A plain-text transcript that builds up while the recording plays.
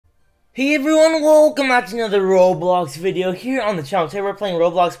Hey everyone, welcome back to another Roblox video here on the channel. Today we're playing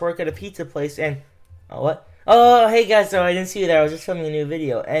Roblox Bloxburg at a pizza place and... what? Oh, hey guys, so I didn't see you there. I was just filming a new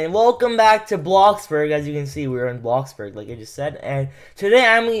video. And welcome back to Bloxburg. As you can see, we're in Bloxburg, like I just said. And today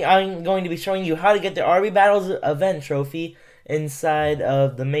I'm going to be showing you how to get the RB Battles event trophy inside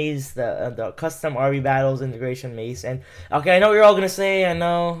of the maze, the custom RB Battles integration maze. And okay, I know what you're all gonna say. I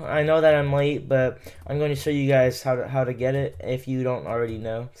know that I'm late, but I'm going to show you guys how to get it if you don't already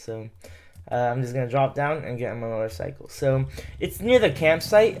know. So I'm just gonna drop down and get on my motorcycle. So it's near the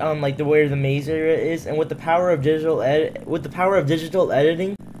campsite, like where the maze area is, and with the power of digital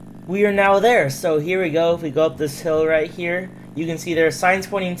editing, we are now there. So here we go. If we go up this hill right here, you can see there are signs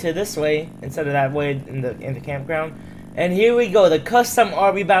pointing to this way instead of that way in the campground. And here we go, the custom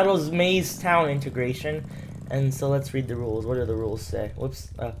RB Battles Maze Town integration. And so let's read the rules. What do the rules say? Whoops,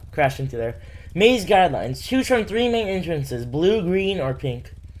 crashed into there. Maze guidelines. Choose from 3 main entrances, blue, green, or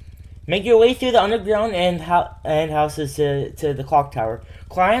pink. Make your way through the underground and houses to the clock tower.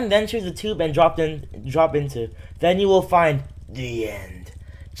 Climb, then choose the tube and drop into. Then you will find the end.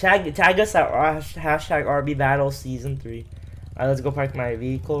 Tag us at hashtag RB Battle Season 3. Alright, let's go park my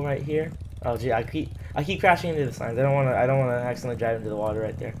vehicle right here. Oh gee, I keep crashing into the signs. I don't wanna accidentally drive into the water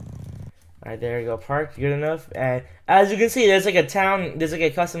right there. Alright, there you go, parked, good enough. And as you can see, there's like a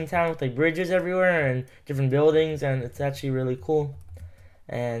custom town with like bridges everywhere and different buildings, and it's actually really cool.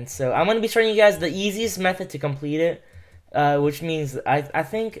 And so I'm going to be showing you guys the easiest method to complete it, which means I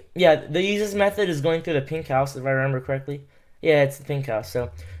think, yeah, the easiest method is going through the pink house, if I remember correctly. Yeah, it's the pink house.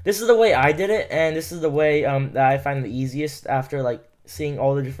 So this is the way I did it, and this is the way that I find the easiest after like seeing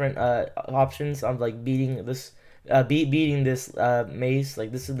all the different options of like beating this maze.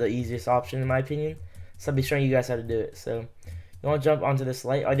 Like this is the easiest option in my opinion. So I'll be showing you guys how to do it. So you want to jump onto this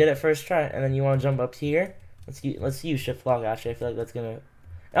light. I did it first try, and then you want to jump up here. Let's use shift lock. Actually, I feel like that's gonna.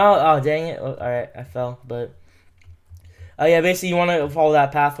 Oh, dang it. Oh, alright, I fell, but... yeah, basically you want to follow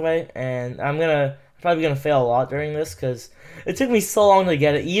that pathway, and I'm probably gonna fail a lot during this, because it took me so long to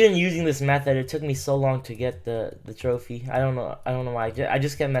get it. Even using this method, it took me so long to get the trophy. I don't know why. I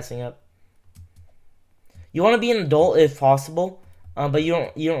just kept messing up. You want to be an adult if possible, but you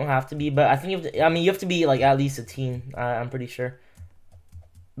don't have to be, but I think you have to be, like, at least a teen, I'm pretty sure.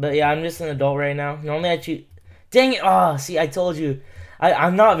 But yeah, I'm just an adult right now. Normally I choose... Dang it! Oh, see, I told you.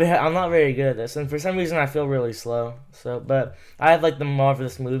 I'm not very good at this, and for some reason I feel really slow. So, but I have like the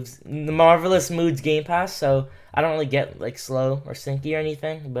Marvelous Moods Game Pass, so I don't really get like slow or sinky or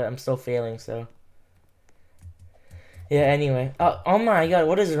anything. But I'm still failing. So, yeah. Anyway, oh my God,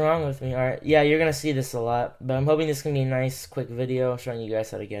 what is wrong with me? All right, yeah, you're gonna see this a lot, but I'm hoping this can be a nice, quick video showing you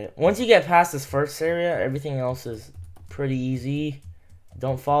guys how to get it. Once you get past this first area, everything else is pretty easy.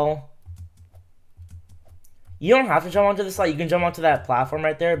 Don't fall. You don't have to jump onto this light. You can jump onto that platform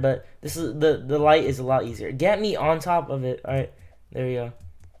right there, but this is the light is a lot easier. Get me on top of it. All right, there we go.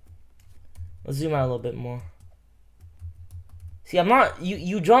 Let's zoom out a little bit more. See, I'm not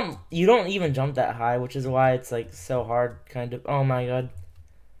you don't even jump that high, which is why it's like so hard, kind of. Oh my God.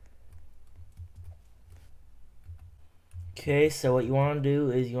 Okay, so what you want to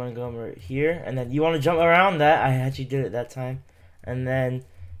do is you want to go over here, and then you want to jump around that. I actually did it that time, and then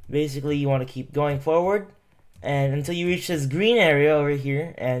basically you want to keep going forward. And until you reach this green area over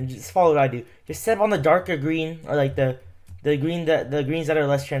here, and just follow what I do. Just step on the darker green, or like the greens that are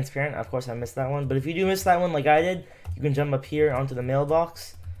less transparent. Of course, I missed that one, but if you do miss that one, like I did, you can jump up here onto the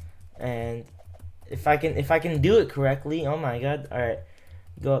mailbox. And if I can do it correctly, oh my God! All right,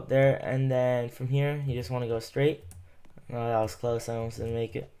 go up there, and then from here, you just want to go straight. Oh, that was close. I almost didn't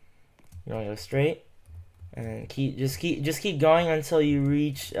make it. You want to go straight, and just keep going until you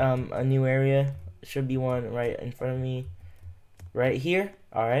reach a new area. Should be one right in front of me right here.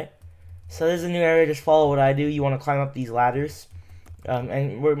 Alright, so there's a new area. Just follow what I do. You want to climb up these ladders, and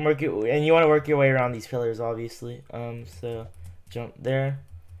you want to work your way around these pillars, obviously. So jump there.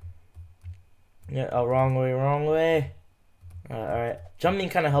 Yeah, oh, wrong way. Alright, jumping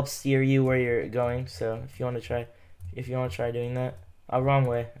kind of helps steer you where you're going, so if you want to try doing that. Oh, wrong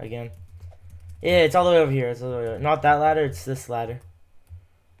way again. Yeah, it's all the way over here. It's all the way over. Not that ladder, it's this ladder.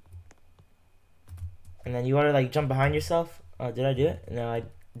 And then you want to like jump behind yourself. Oh, did I do it? No,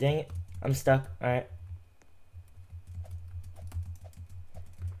 dang it. I'm stuck. Alright.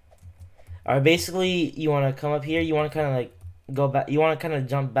 Alright, basically you want to come up here. You want to kind of like go back. You want to kind of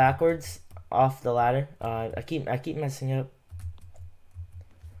jump backwards off the ladder. I keep messing up.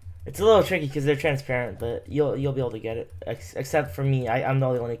 It's a little tricky because they're transparent, but you'll be able to get it. Except for me, I'm the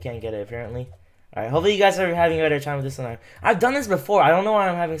only one who can't get it apparently. Alright, hopefully you guys are having a better time with this than I. I've done this before. I don't know why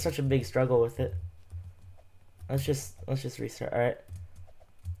I'm having such a big struggle with it. Let's just restart. All right.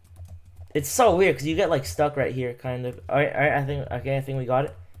 it's so weird because you get like stuck right here, kind of. All right, I think we got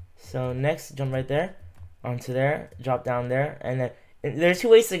it. So next, jump right there, onto there, drop down there, and then there's two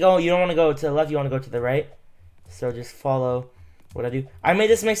ways to go. You don't want to go to the left, you want to go to the right. So just follow what I do. I made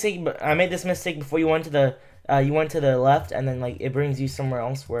this mistake, but I made this mistake before you went to the left, and then like it brings you somewhere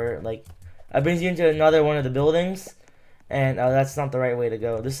else where like it brings you into another one of the buildings, and that's not the right way to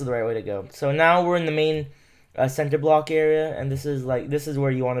go. This is the right way to go. So now we're in the main center block area, and this is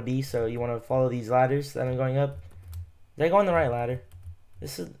where you want to be. So you want to follow these ladders that I'm going up. Did I go on the right ladder?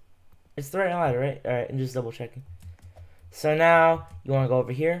 It's the right ladder, right? All right, I'm just double checking. So now you want to go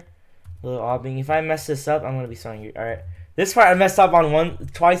over here. A little obbing. If I mess this up, I'm gonna be so angry. All right, this part I messed up on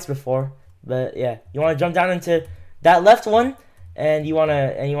twice before, but yeah, you want to jump down into that left one, and you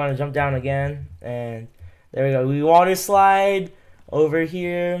wanna jump down again, and there we go. We water slide over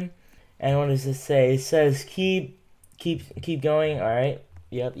here, and what does this say? It says keep going. All right.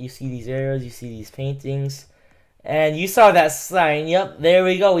 Yep. You see these arrows. You see these paintings. And you saw that sign. Yep, there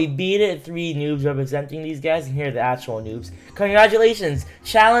we go. We beat it. 3 noobs representing these guys, and here are the actual noobs. Congratulations.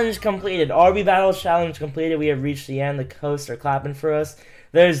 Challenge completed. RB Battles challenge completed. We have reached the end. The hosts are clapping for us.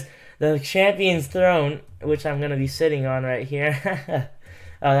 There's the champion's throne, which I'm going to be sitting on right here.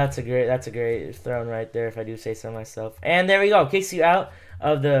 Oh, that's a great throne right there, if I do say so myself. And there we go. Kicks you out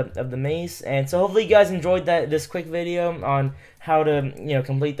of the maze. And so hopefully you guys enjoyed this quick video on how to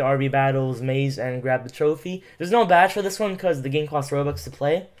complete the RB Battles maze and grab the trophy. There's no badge for this one because the game costs Robux to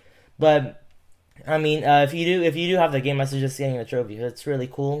play, but I mean, if you do have the game, I suggest getting the trophy. It's really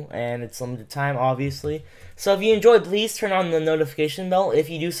cool and it's limited time, obviously. So if you enjoyed, please turn on the notification bell. If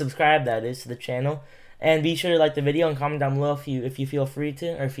you do subscribe, that is, to the channel. And be sure to like the video and comment down below if you feel free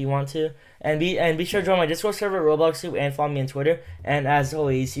to, or if you want to. And be sure to join my Discord server, Roblox group, and follow me on Twitter. And as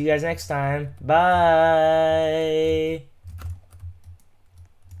always, see you guys next time. Bye.